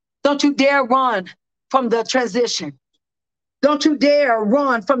Don't you dare run from the transition. Don't you dare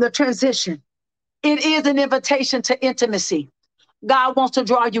run from the transition. It is an invitation to intimacy. God wants to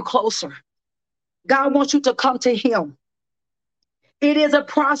draw you closer. God wants you to come to him. It is a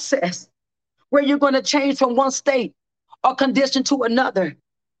process where you're going to change from one state or condition to another.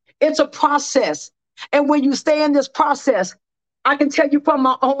 It's a process. And when you stay in this process, I can tell you from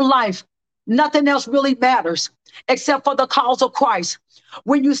my own life, nothing else really matters except for the cause of Christ.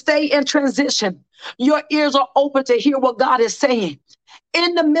 When you stay in transition, your ears are open to hear what God is saying.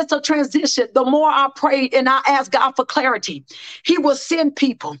 In the midst of transition, the more I prayed and I asked God for clarity, he will send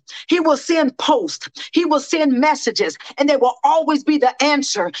people, he will send posts, he will send messages, and they will always be the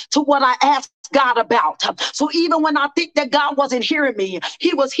answer to what I asked God about. So even when I think that God wasn't hearing me,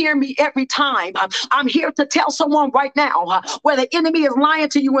 he was hearing me every time. I'm here to tell someone right now where the enemy is lying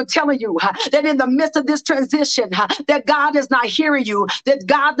to you and telling you that in the midst of this transition, that God is not hearing you, that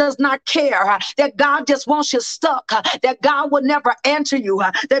God does not care, that God just wants you stuck, that God would never answer you,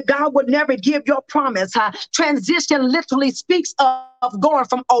 that God would never give your promise. Transition literally speaks of going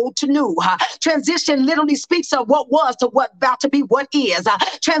from old to new. Transition literally speaks of what was to what about to be what is.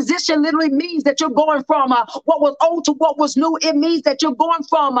 Transition literally means that you're going from what was old to what was new. It means that you're going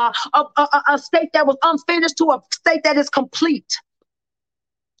from a state that was unfinished to a state that is complete.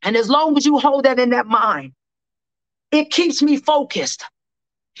 And as long as you hold that in that mind, it keeps me focused.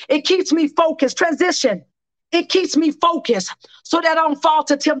 It keeps me focused. Transition, it keeps me focused so that I don't fall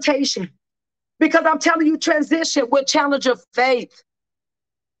to temptation. Because I'm telling you, transition will challenge your faith.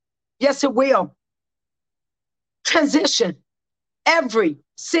 Yes, it will. Transition. Every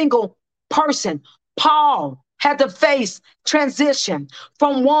single person. Paul had to face transition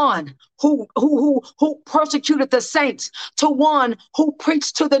from one who persecuted the saints to one who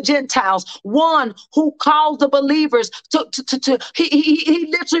preached to the Gentiles, one who called the believers he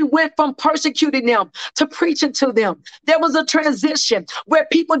literally went from persecuting them to preaching to them. There was a transition where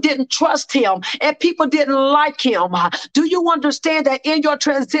people didn't trust him and people didn't like him. Do you understand that in your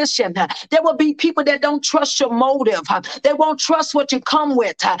transition, there will be people that don't trust your motive. They won't trust what you come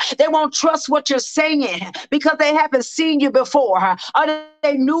with. They won't trust what you're saying because they haven't seen you before, or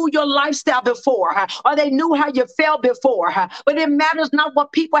they knew your lifestyle before, or they knew how you felt before. But it matters not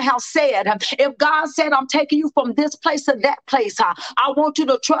what people have said. If God said, I'm taking you from this place to that place, I want you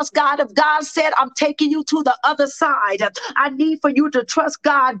to trust God. If God said, I'm taking you to the other side, I need for you to trust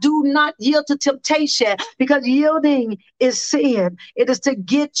God. Do not yield to temptation, because yielding is sin. It is to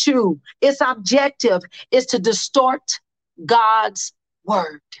get you. Its objective is to distort God's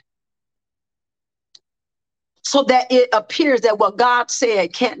word, so that it appears that what God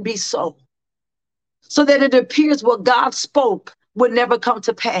said can't be so. So that it appears what God spoke would never come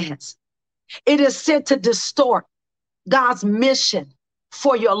to pass. It is sent to distort God's mission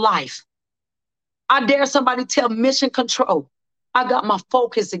for your life. I dare somebody tell mission control. I got my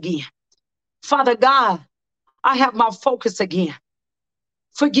focus again. Father God, I have my focus again.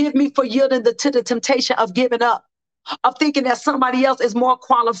 Forgive me for yielding to the temptation of giving up, of thinking that somebody else is more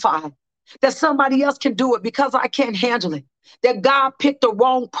qualified, that somebody else can do it because I can't handle it, that God picked the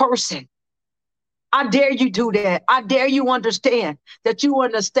wrong person. I dare you do that. I dare you understand that you are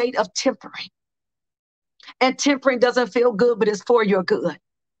in a state of tempering. And tempering doesn't feel good, but it's for your good.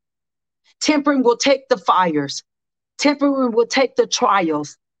 Tempering will take the fires. Tempering will take the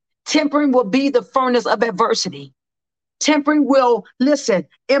trials. Tempering will be the furnace of adversity. Tempering will, listen,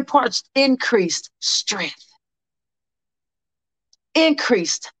 impart increased strength.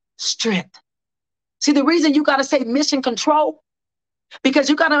 Increased strength. See, the reason you got to say mission control, because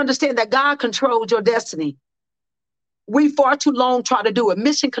you got to understand that God controls your destiny. We far too long try to do it.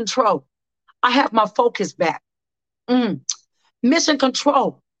 Mission control. I have my focus back. Mission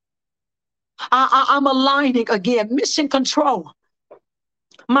control. I'm aligning again. Mission control.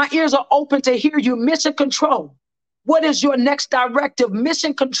 My ears are open to hear you. Mission control. What is your next directive?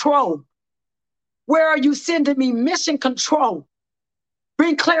 Mission control. Where are you sending me? Mission control.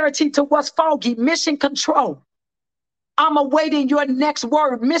 Bring clarity to what's foggy. Mission control. I'm awaiting your next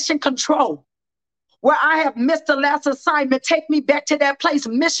word. Mission control. Where I have missed the last assignment, take me back to that place.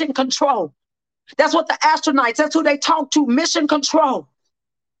 Mission control. That's what the astronauts, that's who they talk to. Mission control.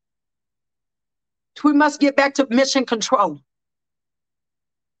 We must get back to mission control.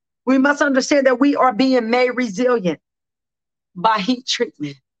 We must understand that we are being made resilient by heat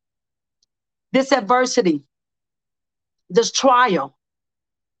treatment. This adversity, this trial,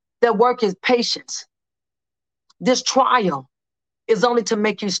 that work is patience. This trial is only to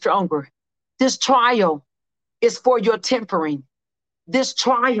make you stronger. This trial is for your tempering. This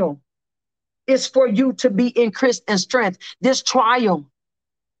trial is for you to be increased in strength. This trial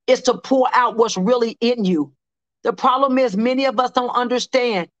is to pour out what's really in you. The problem is many of us don't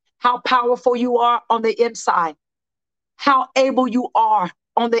understand how powerful you are on the inside, how able you are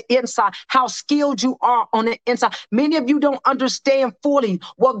on the inside, how skilled you are on the inside. Many of you don't understand fully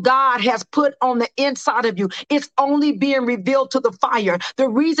what God has put on the inside of you. It's only being revealed to the fire. The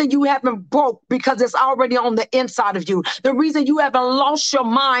reason you haven't broke because it's already on the inside of you. The reason you haven't lost your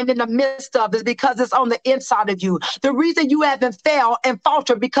mind in the midst of is because it's on the inside of you. The reason you haven't failed and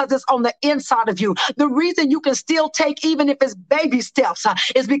faltered because it's on the inside of you. The reason you can still take, even if it's baby steps,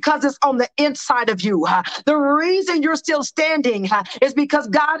 is because it's on the inside of you. The reason you're still standing is because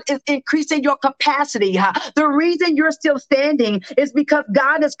God is increasing your capacity. The reason you're still standing is because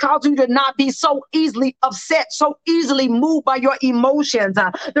God is causing you to not be so easily upset, so easily moved by your emotions.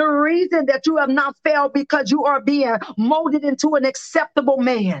 The reason that you have not failed because you are being molded into an acceptable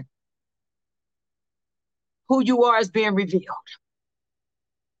man. Who you are is being revealed.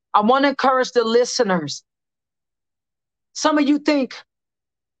 I want to encourage the listeners. Some of you think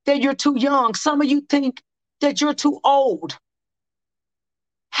that you're too young. Some of you think that you're too old.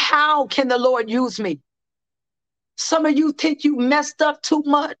 How can the Lord use me? Some of you think you messed up too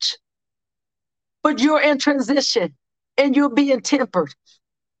much, but you're in transition and you're being tempered.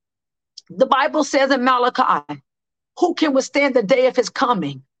 The Bible says in Malachi, who can withstand the day of his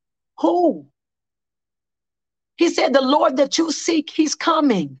coming? Who? He said, the Lord that you seek, he's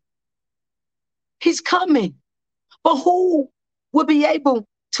coming. He's coming. But who will be able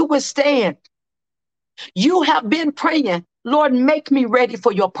to withstand? You have been praying, Lord, make me ready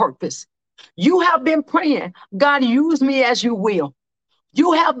for your purpose. You have been praying, God, use me as you will.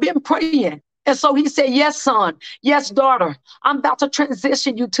 You have been praying. And so he said, yes, son, yes, daughter, I'm about to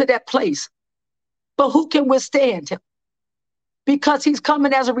transition you to that place. But who can withstand him? Because he's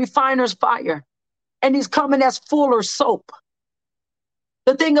coming as a refiner's fire and he's coming as fuller's soap.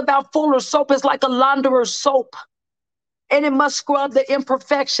 The thing about fuller's soap is like a launderer's soap. And it must scrub the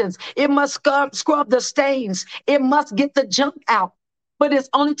imperfections. It must scrub the stains. It must get the junk out. But it's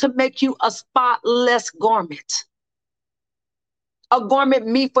only to make you a spotless garment. A garment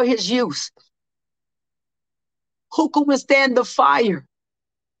meet for his use. Who can withstand the fire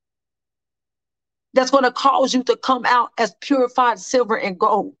that's going to cause you to come out as purified silver and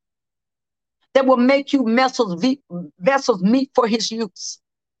gold? That will make you vessels meet for his use.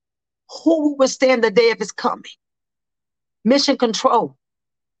 Who will withstand the day of his coming? Mission control.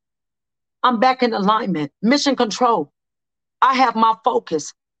 I'm back in alignment. Mission control. I have my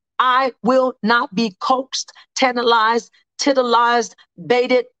focus. I will not be coaxed, tantalized, titillized,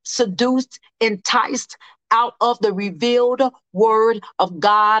 baited, seduced, enticed out of the revealed word of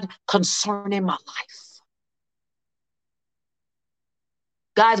God concerning my life.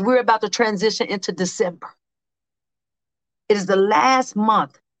 Guys, we're about to transition into December. It is the last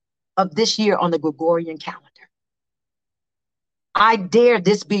month of this year on the Gregorian calendar. I dare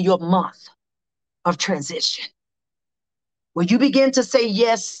this be your month of transition, where you begin to say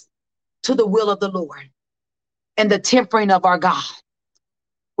yes to the will of the Lord and the tempering of our God,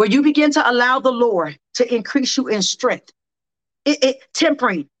 where you begin to allow the Lord to increase you in strength.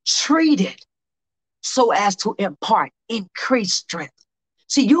 Tempering, treat it so as to impart, increase strength.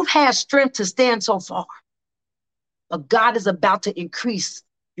 See, you've had strength to stand so far, but God is about to increase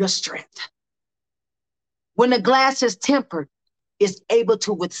your strength. When the glass is tempered, it's able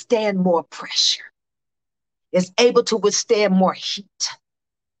to withstand more pressure. It's able to withstand more heat.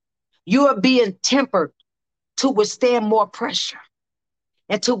 You are being tempered to withstand more pressure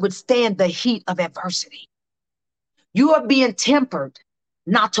and to withstand the heat of adversity. You are being tempered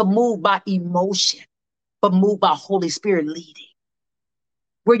not to move by emotion, but move by Holy Spirit leading,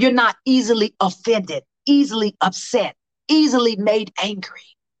 where you're not easily offended, easily upset, easily made angry,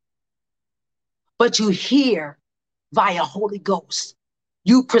 but you hear via Holy Ghost.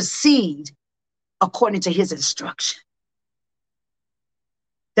 You proceed according to his instruction.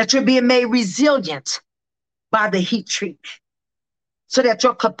 That you're being made resilient by the heat treatment so that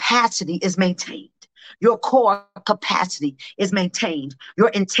your capacity is maintained. Your core capacity is maintained. Your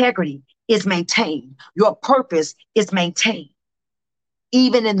integrity is maintained. Your purpose is maintained,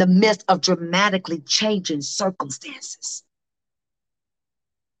 even in the midst of dramatically changing circumstances.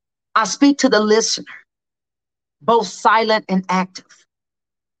 I speak to the listener, both silent and active,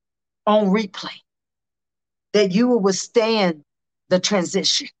 on replay, that you will withstand the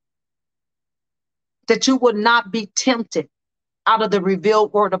transition, that you will not be tempted out of the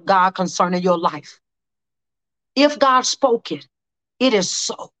revealed word of God concerning your life. If God spoke it, it is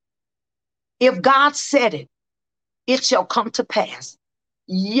so. If God said it, it shall come to pass.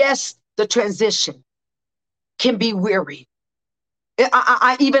 Yes, the transition can be weary.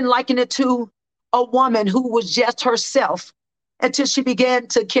 I even liken it to a woman who was just herself until she began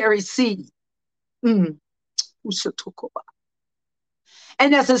to carry seed. Mm.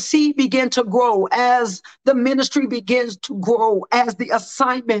 And as the seed began to grow, as the ministry begins to grow, as the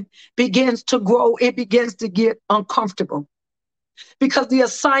assignment begins to grow, it begins to get uncomfortable because the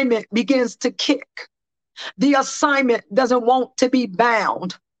assignment begins to kick. The assignment doesn't want to be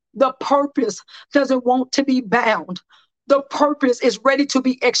bound. The purpose doesn't want to be bound. The purpose is ready to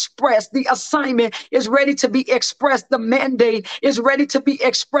be expressed. The assignment is ready to be expressed. The mandate is ready to be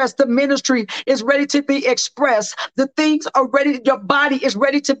expressed. The ministry is ready to be expressed. The things are ready. Your body is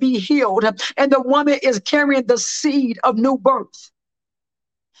ready to be healed. And the woman is carrying the seed of new birth.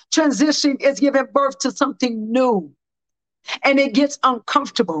 Transition is giving birth to something new. And it gets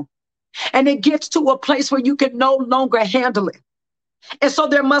uncomfortable. And it gets to a place where you can no longer handle it. And so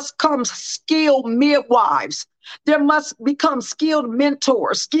there must come skilled midwives. There must become skilled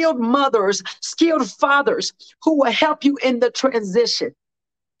mentors, skilled mothers, skilled fathers who will help you in the transition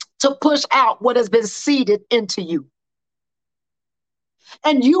to push out what has been seeded into you.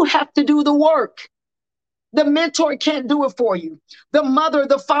 And you have to do the work. The mentor can't do it for you. The mother,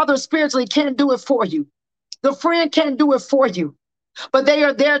 the father spiritually can't do it for you. The friend can't do it for you, but they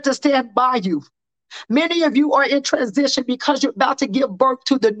are there to stand by you. Many of you are in transition because you're about to give birth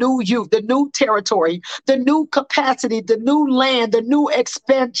to the new you, the new territory, the new capacity, the new land, the new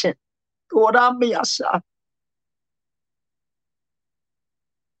expansion.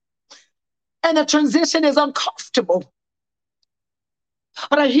 And the transition is uncomfortable.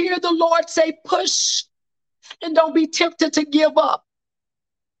 But I hear the Lord say, push and don't be tempted to give up.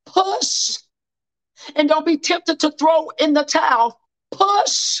 Push and don't be tempted to throw in the towel.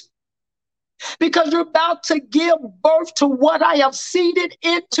 Push. Because you're about to give birth to what I have seeded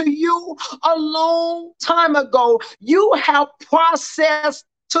into you a long time ago. You have processed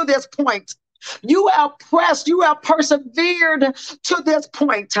to this point. You have pressed, you have persevered to this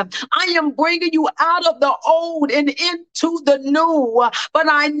point. I am bringing you out of the old and into the new, but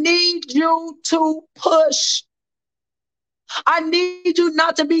I need you to push. I need you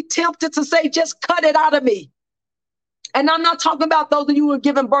not to be tempted to say, just cut it out of me. And I'm not talking about those of you who are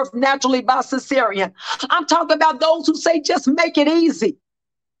giving birth naturally by cesarean. I'm talking about those who say, just make it easy.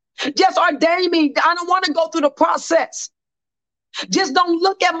 Just ordain me. I don't want to go through the process. Just don't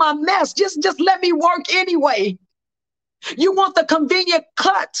look at my mess. Just let me work anyway. You want the convenient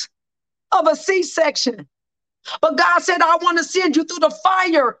cut of a C-section. But God said, I want to send you through the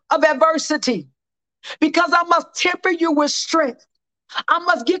fire of adversity because I must temper you with strength. I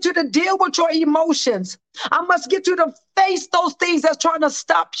must get you to deal with your emotions. I must get you to face those things that's trying to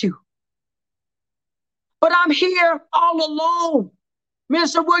stop you. But I'm here all alone.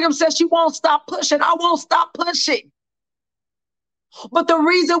 Minister Williams says she won't stop pushing. I won't stop pushing. But the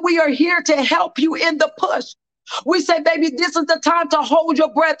reason we are here to help you in the push, we say, baby, this is the time to hold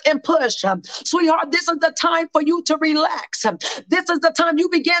your breath and push. Sweetheart, this is the time for you to relax. This is the time you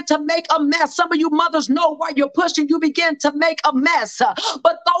begin to make a mess. Some of you mothers know while you're pushing, you begin to make a mess.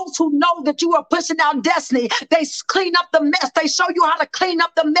 But those who know that you are pushing out destiny, they clean up the mess. They show you how to clean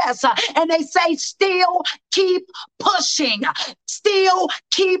up the mess. And they say, still keep pushing. Still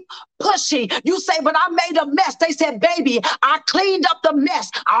keep pushing. You say, but I made a mess. They said, baby, I cleaned up the mess.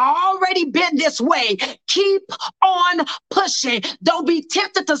 I already been this way. Keep on pushing. Don't be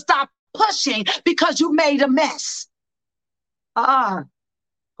tempted to stop pushing because you made a mess.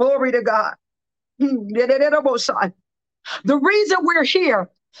 Glory to God. The reason we're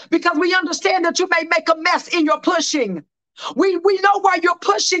here, because we understand that you may make a mess in your pushing. We know why you're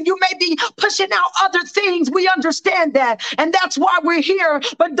pushing. You may be pushing out other things. We understand that. And that's why we're here.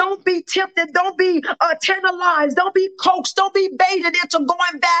 But don't be tempted. Don't be tantalized. Don't be coaxed. Don't be baited into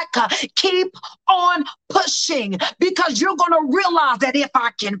going back. Keep on pushing because you're going to realize that if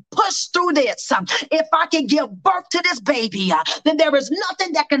I can push through this, if I can give birth to this baby, then there is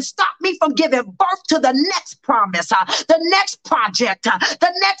nothing that can stop me from giving birth to the next promise, the next project,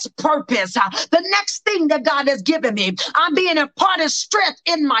 the next purpose, the next thing that God has given me. I'm being imparted strength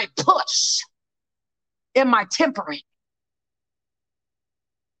in my push, in my tempering.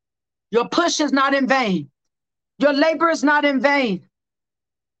 Your push is not in vain. Your labor is not in vain.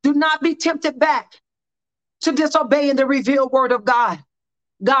 Do not be tempted back to disobeying the revealed word of God.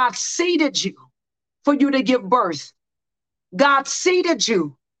 God seeded you for you to give birth. God seeded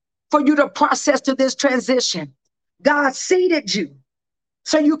you for you to process to this transition. God seeded you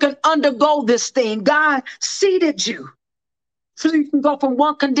so you can undergo this thing. God seeded you so you can go from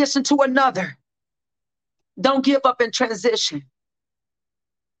one condition to another. Don't give up in transition.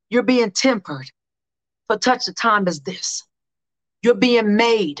 You're being tempered for such a time as this. You're being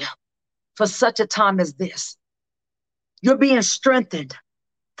made for such a time as this. You're being strengthened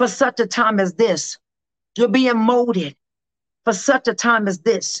for such a time as this. You're being molded for such a time as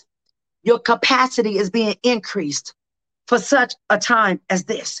this. Your capacity is being increased for such a time as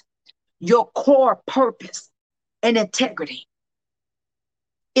this. Your core purpose and integrity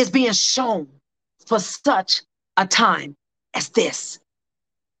is being shown for such a time as this.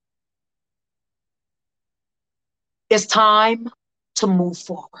 It's time to move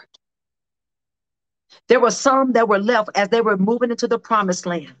forward. There were some that were left as they were moving into the promised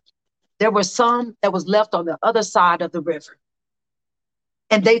land. There were some that was left on the other side of the river.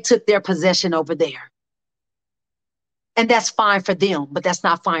 And they took their possession over there. And that's fine for them, but that's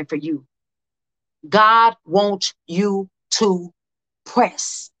not fine for you. God wants you to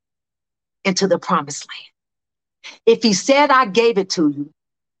press into the promised land. If he said, I gave it to you,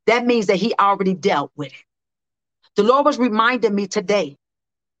 that means that he already dealt with it. The Lord was reminding me today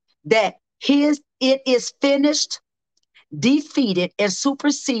that it is finished, defeated, and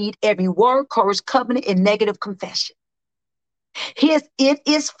supersede every word, curse, covenant, and negative confession. His it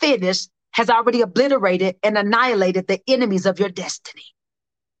is finished has already obliterated and annihilated the enemies of your destiny.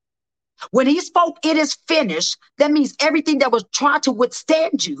 When he spoke, it is finished, that means everything that was trying to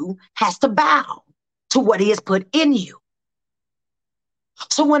withstand you has to bow to what he has put in you.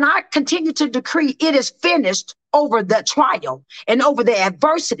 So when I continue to decree it is finished over the trial and over the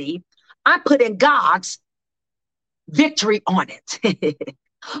adversity, I put in God's victory on it.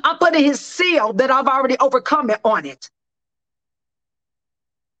 I put in his seal that I've already overcome it on it.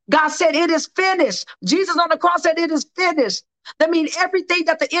 God said it is finished. Jesus on the cross said it is finished. That means everything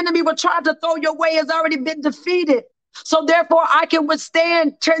that the enemy will try to throw your way has already been defeated. So therefore I can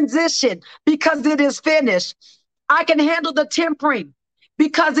withstand transition because it is finished. I can handle the tempering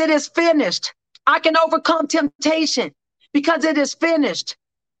because it is finished. I can overcome temptation because it is finished.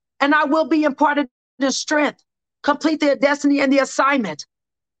 And I will be imparted the strength, complete the destiny and the assignment.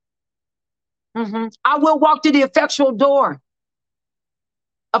 I will walk through the effectual door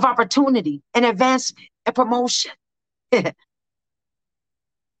of opportunity and advancement and promotion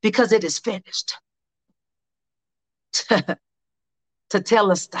because it is finished. To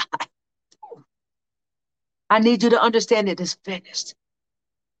tell us that. I need you to understand it is finished.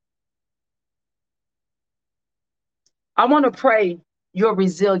 I want to pray your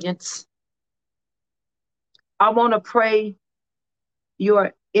resilience. I want to pray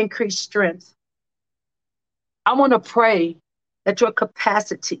your increased strength. I want to pray that your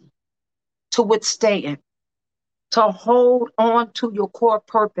capacity to withstand, to hold on to your core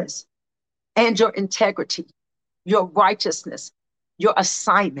purpose and your integrity, your righteousness, your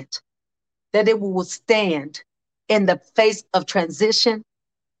assignment, that it will withstand in the face of transition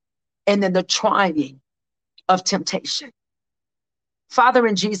and in the trying of temptation. Father,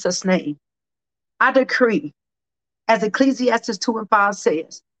 in Jesus' name, I decree, as Ecclesiastes 2:5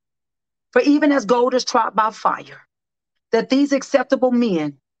 says, for even as gold is tried by fire, that these acceptable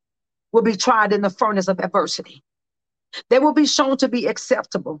men will be tried in the furnace of adversity. They will be shown to be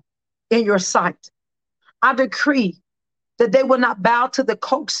acceptable in your sight. I decree that they will not bow to the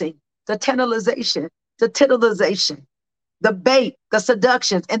coaxing, the tantalization, the bait, the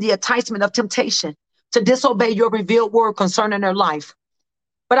seductions, and the enticement of temptation to disobey your revealed word concerning their life.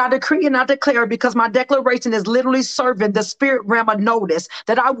 But I decree and I declare, because my declaration is literally serving the spirit realm of notice,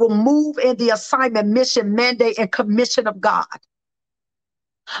 that I will move in the assignment, mission, mandate, and commission of God.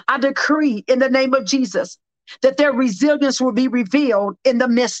 I decree in the name of Jesus that their resilience will be revealed in the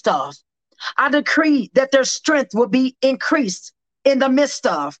midst of. I decree that their strength will be increased in the midst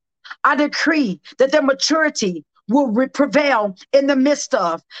of. I decree that their maturity will prevail in the midst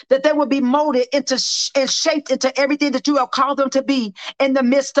of, that they will be molded into and shaped into everything that you have called them to be in the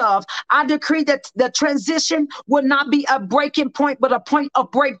midst of. I decree that the transition will not be a breaking point, but a point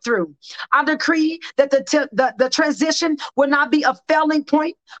of breakthrough. I decree that the transition will not be a failing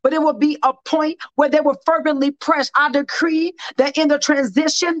point, but it will be a point where they will fervently press. I decree that in the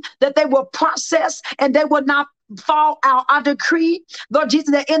transition that they will process and they will not fall out. I decree, Lord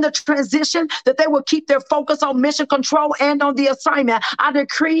Jesus, that in the transition that they will keep their focus on mission control and on the assignment. I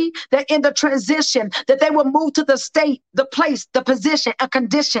decree that in the transition that they will move to the state, the place, the position, and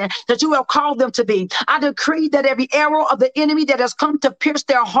condition that you have called them to be. I decree that every arrow of the enemy that has come to pierce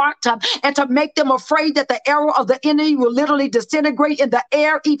their heart and to make them afraid, that the arrow of the enemy will literally disintegrate in the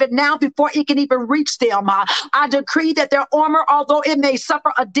air even now before it can even reach them. I decree that their armor, although it may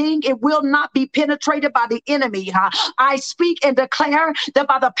suffer a ding, it will not be penetrated by the enemy. enemy. I speak and declare that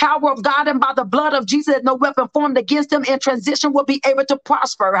by the power of God and by the blood of Jesus, that no weapon formed against them in transition will be able to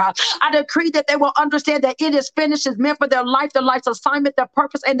prosper. I decree that they will understand that it is finished, is meant for their life, their life's assignment, their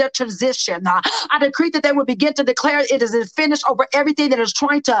purpose, and their transition. I decree that they will begin to declare it is finished over everything that is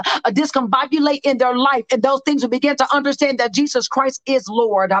trying to discombobulate in their life, and those things will begin to understand that Jesus Christ is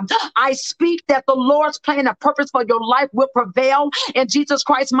Lord. I speak that the Lord's plan and purpose for your life will prevail in Jesus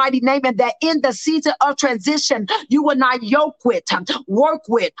Christ's mighty name, and that in the season of transition, you will not yoke with, work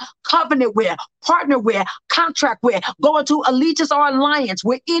with, covenant with, partner with, contract with, go into allegiance or alliance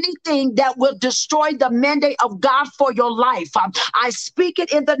with anything that will destroy the mandate of God for your life. I speak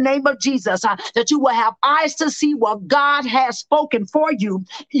it in the name of Jesus, that you will have eyes to see what God has spoken for you.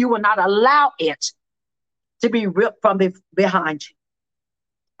 You will not allow it to be ripped from behind you.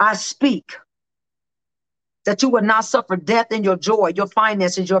 I speak that you will not suffer death in your joy, your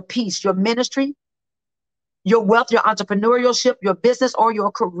finances, your peace, your ministry, your wealth, your entrepreneurship, your business, or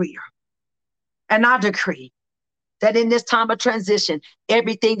your career. And I decree that in this time of transition,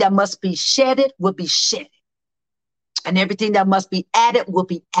 everything that must be shedded will be shedded. And everything that must be added will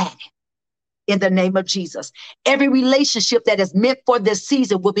be added. In the name of Jesus. Every relationship that is meant for this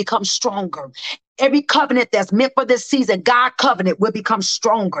season will become stronger. Every covenant that's meant for this season, God covenant, will become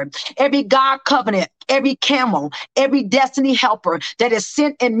stronger. Every God covenant, every camel, every destiny helper that is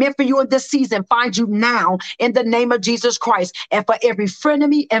sent and meant for you in this season, find you now in the name of Jesus Christ. And for every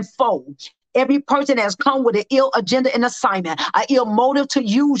frenemy and foe, every person that has come with an ill agenda and assignment, an ill motive to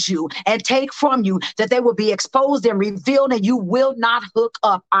use you and take from you, that they will be exposed and revealed, and you will not hook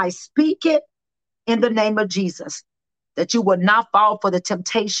up. I speak it in the name of Jesus, that you will not fall for the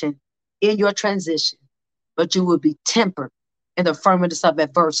temptation in your transition, but you will be tempered in the firmness of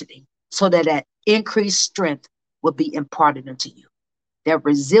adversity, so that that increased strength will be imparted unto you. That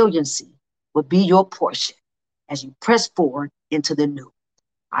resiliency will be your portion as you press forward into the new.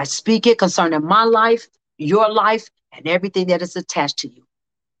 I speak it concerning my life, your life, and everything that is attached to you.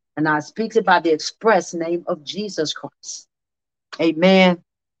 And I speak it by the express name of Jesus Christ. Amen,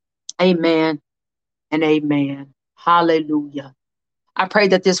 amen, and amen. Hallelujah. I pray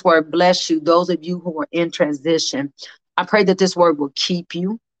that this word bless you. Those of you who are in transition, I pray that this word will keep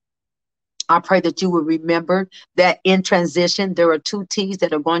you. I pray that you will remember that in transition, there are two T's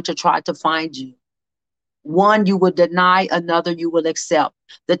that are going to try to find you. One, you will deny; another, you will accept.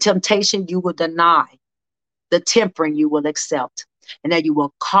 The temptation, you will deny. The tempering, you will accept. And that you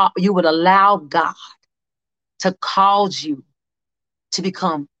would allow God to cause you to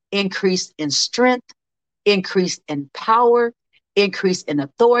become increased in strength, increased in power, increase in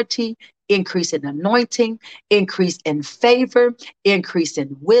authority, increase in anointing, increase in favor, increase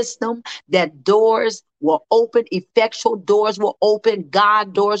in wisdom, that doors will open, effectual doors will open,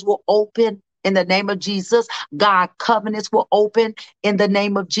 God doors will open in the name of Jesus. God covenants will open in the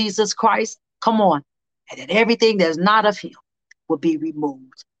name of Jesus Christ. Come on. And that everything that's not of him will be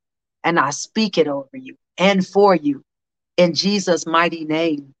removed. And I speak it over you and for you in Jesus' mighty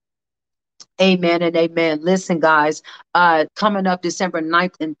name. Amen and amen. Listen, guys, coming up December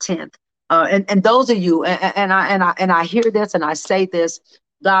 9th and 10th. And those of you, and I hear this and I say this,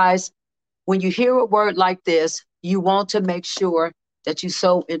 guys, when you hear a word like this, you want to make sure that you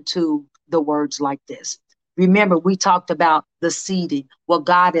sow into the words like this. Remember, we talked about the seeding, what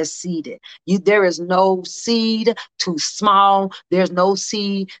God has seeded. There is no seed too small. There's no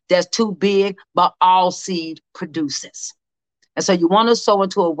seed that's too big, but all seed produces. And so you want to sow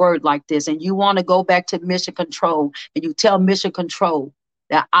into a word like this, and you want to go back to Mission Control, and you tell Mission Control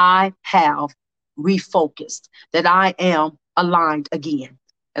that I have refocused, that I am aligned again.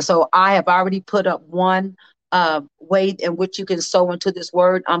 And so I have already put up one way in which you can sow into this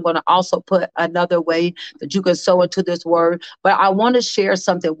word. I'm going to also put another way that you can sow into this word. But I want to share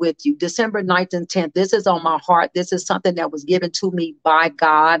something with you. December 9th and 10th, this is on my heart. This is something that was given to me by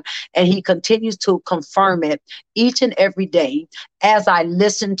God, and he continues to confirm it each and every day as I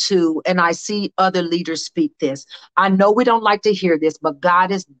listen to and I see other leaders speak this. I know we don't like to hear this, but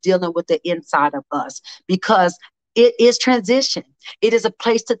God is dealing with the inside of us, because it is transition. It is a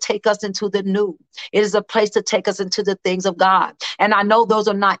place to take us into the new. It is a place to take us into the things of God. And I know those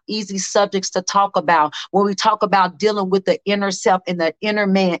are not easy subjects to talk about when we talk about dealing with the inner self and the inner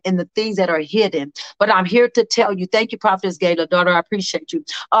man and the things that are hidden. But I'm here to tell you, thank you, Prophetess Gayla, daughter, I appreciate you.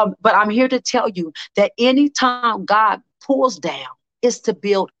 But I'm here to tell you that anytime God pulls down, it's to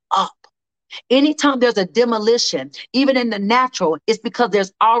build up. Anytime there's a demolition, even in the natural, it's because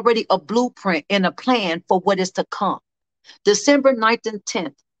there's already a blueprint and a plan for what is to come. December 9th and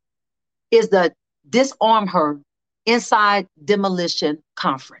 10th is the Disarm Her Inside Demolition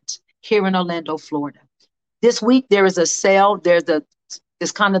Conference here in Orlando, Florida. This week, there is a sale.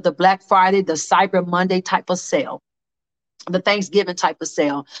 It's kind of the Black Friday, the Cyber Monday type of sale, the Thanksgiving type of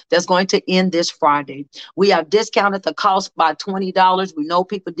sale that's going to end this Friday. We have discounted the cost by $20. We know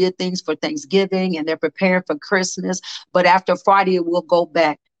people did things for Thanksgiving and they're preparing for Christmas, but after Friday, it will go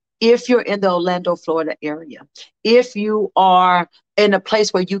back. If you're in the Orlando, Florida area, if you are in a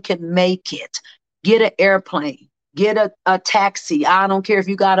place where you can make it, get an airplane. Get a taxi. I don't care if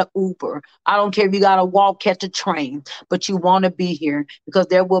you got an Uber. I don't care if you got to walk, catch a train, but you want to be here because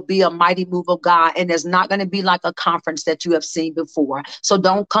there will be a mighty move of God. And it's not going to be like a conference that you have seen before. So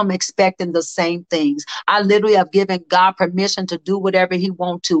don't come expecting the same things. I literally have given God permission to do whatever he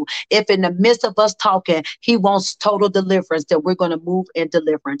wants to. If in the midst of us talking, he wants total deliverance, then we're going to move in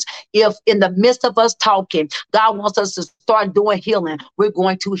deliverance. If in the midst of us talking, God wants us to start doing healing, we're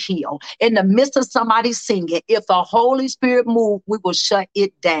going to heal. In the midst of somebody singing, if the Holy Spirit move, we will shut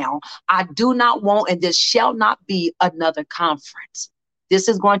it down. I do not want, and this shall not be another conference. This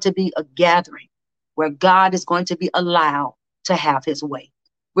is going to be a gathering where God is going to be allowed to have his way.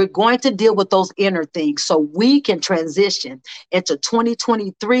 We're going to deal with those inner things so we can transition into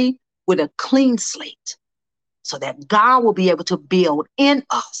 2023 with a clean slate so that God will be able to build in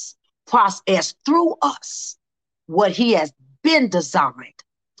us, process through us what he has been designed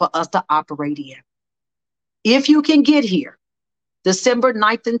for us to operate in. If you can get here, December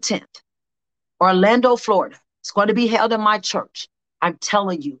 9th and 10th, Orlando, Florida, it's going to be held in my church. I'm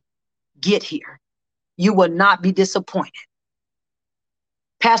telling you, get here. You will not be disappointed.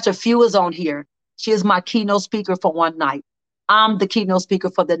 Pastor Few is on here. She is my keynote speaker for one night. I'm the keynote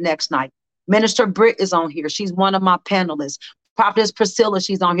speaker for the next night. Minister Britt is on here. She's one of my panelists. Prophetess Priscilla,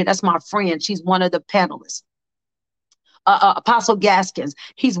 she's on here. That's my friend. She's one of the panelists. Apostle Gaskins,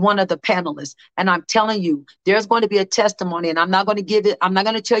 he's one of the panelists. And I'm telling you, there's going to be a testimony, and I'm not going to give it, I'm not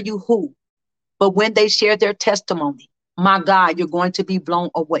going to tell you who, but when they share their testimony, my God, you're going to be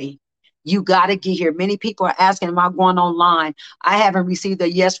blown away. You got to get here. Many people are asking, am I going online? I haven't received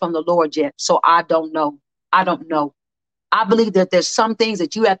a yes from the Lord yet, so I don't know. I don't know. I believe that there's some things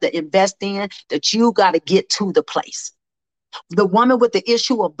that you have to invest in, that you got to get to the place. The woman with the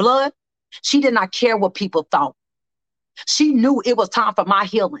issue of blood, she did not care what people thought. She knew it was time for my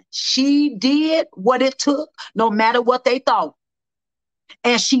healing. She did what it took, no matter what they thought.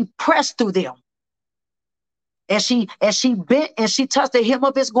 And she pressed through them. And she bent and she touched the hem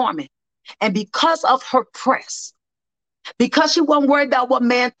of his garment. And because of her press, because she wasn't worried about what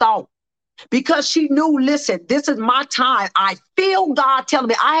man thought, because she knew, listen, this is my time. I feel God telling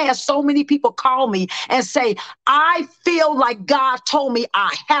me. I had so many people call me and say, I feel like God told me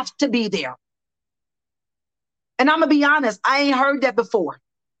I have to be there. And I'm going to be honest, I ain't heard that before.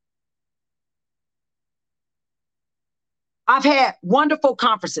 I've had wonderful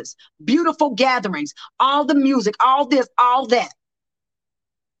conferences, beautiful gatherings, all the music, all this, all that.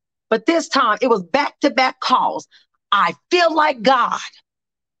 But this time it was back-to-back calls. I feel like God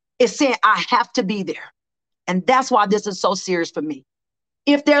is saying I have to be there. And that's why this is so serious for me.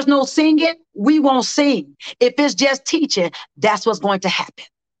 If there's no singing, we won't sing. If it's just teaching, that's what's going to happen.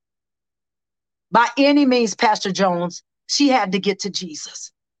 By any means, Pastor Jones, she had to get to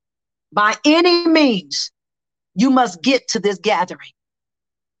Jesus. By any means, you must get to this gathering.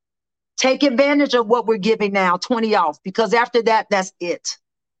 Take advantage of what we're giving now, 20 off, because after that, that's it.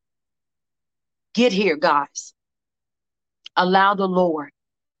 Get here, guys. Allow the Lord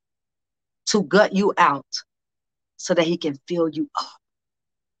to gut you out so that he can fill you up,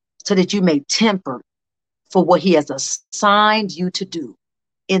 so that you may temper for what he has assigned you to do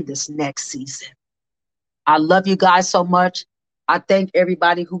in this next season. I love you guys so much. I thank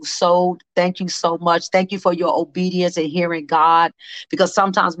everybody who sold. Thank you so much. Thank you for your obedience and hearing God, because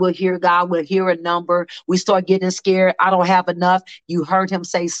sometimes we'll hear God, we'll hear a number. We start getting scared. I don't have enough. You heard him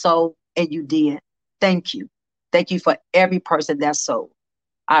say so, and you did. Thank you. Thank you for every person that sold.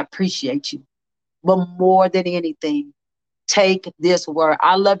 I appreciate you. But more than anything, take this word.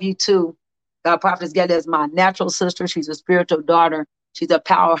 I love you too. Prophetess Getty is my natural sister. She's a spiritual daughter. She's a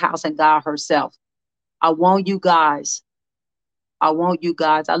powerhouse in God herself. I want you guys. I want you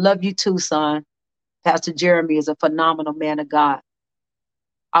guys. I love you too, son. Pastor Jeremy is a phenomenal man of God.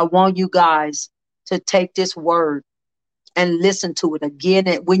 I want you guys to take this word and listen to it again.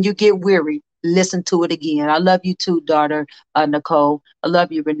 And when you get weary, listen to it again. I love you too, daughter Nicole. I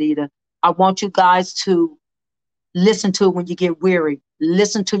love you, Renita. I want you guys to listen to it when you get weary.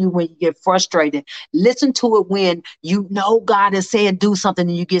 Listen to it when you get frustrated. Listen to it when you know God is saying do something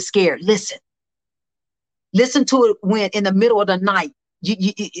and you get scared. Listen. Listen to it when in the middle of the night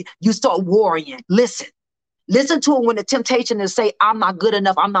you start worrying. Listen. Listen to it when the temptation is say, I'm not good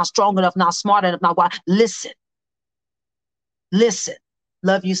enough, I'm not strong enough, not smart enough, not wise. Listen. Listen.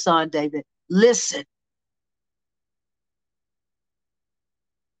 Love you, son, David. Listen.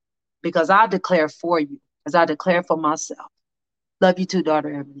 Because I declare for you, as I declare for myself. Love you too, daughter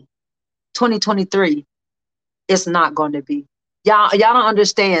Ebony. 2023, it's not going to be. Y'all don't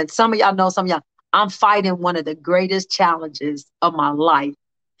understand. Some of y'all know, some of y'all, I'm fighting one of the greatest challenges of my life.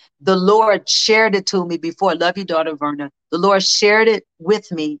 The Lord shared it to me before. Love you, daughter Verna. The Lord shared it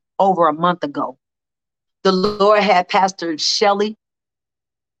with me over a month ago. The Lord had Pastor Shelley,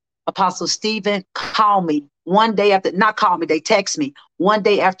 Apostle Stephen call me one day after, not call me, they text me one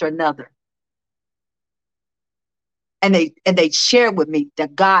day after another. And they shared with me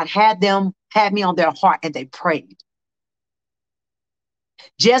that God had me on their heart, and they prayed.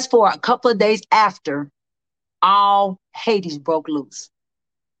 Just for a couple of days after, all Hades broke loose.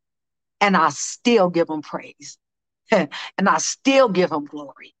 And I still give him praise. And I still give him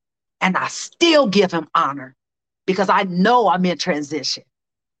glory. And I still give him honor, because I know I'm in transition.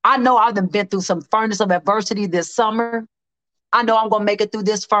 I know I've been through some furnace of adversity this summer. I know I'm going to make it through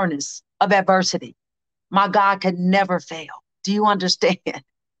this furnace of adversity. My God can never fail. Do you understand?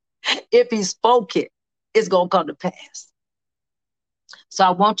 If he spoke it, it's going to come to pass. So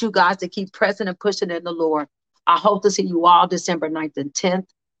I want you guys to keep pressing and pushing in the Lord. I hope to see you all December 9th and 10th.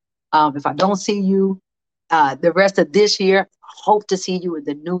 If I don't see you the rest of this year, I hope to see you in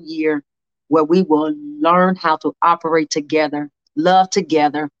the new year, where we will learn how to operate together, love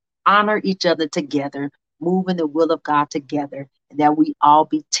together, honor each other together, move in the will of God together, and that we all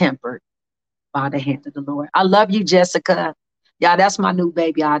be tempered by the hand of the Lord. I love you, Jessica. Yeah, that's my new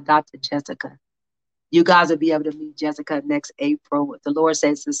baby. I adopted Jessica. You guys will be able to meet Jessica next April. The Lord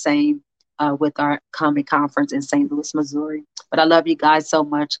says the same with our coming conference in St. Louis, Missouri. But I love you guys so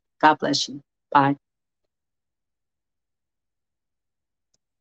much. God bless you. Bye.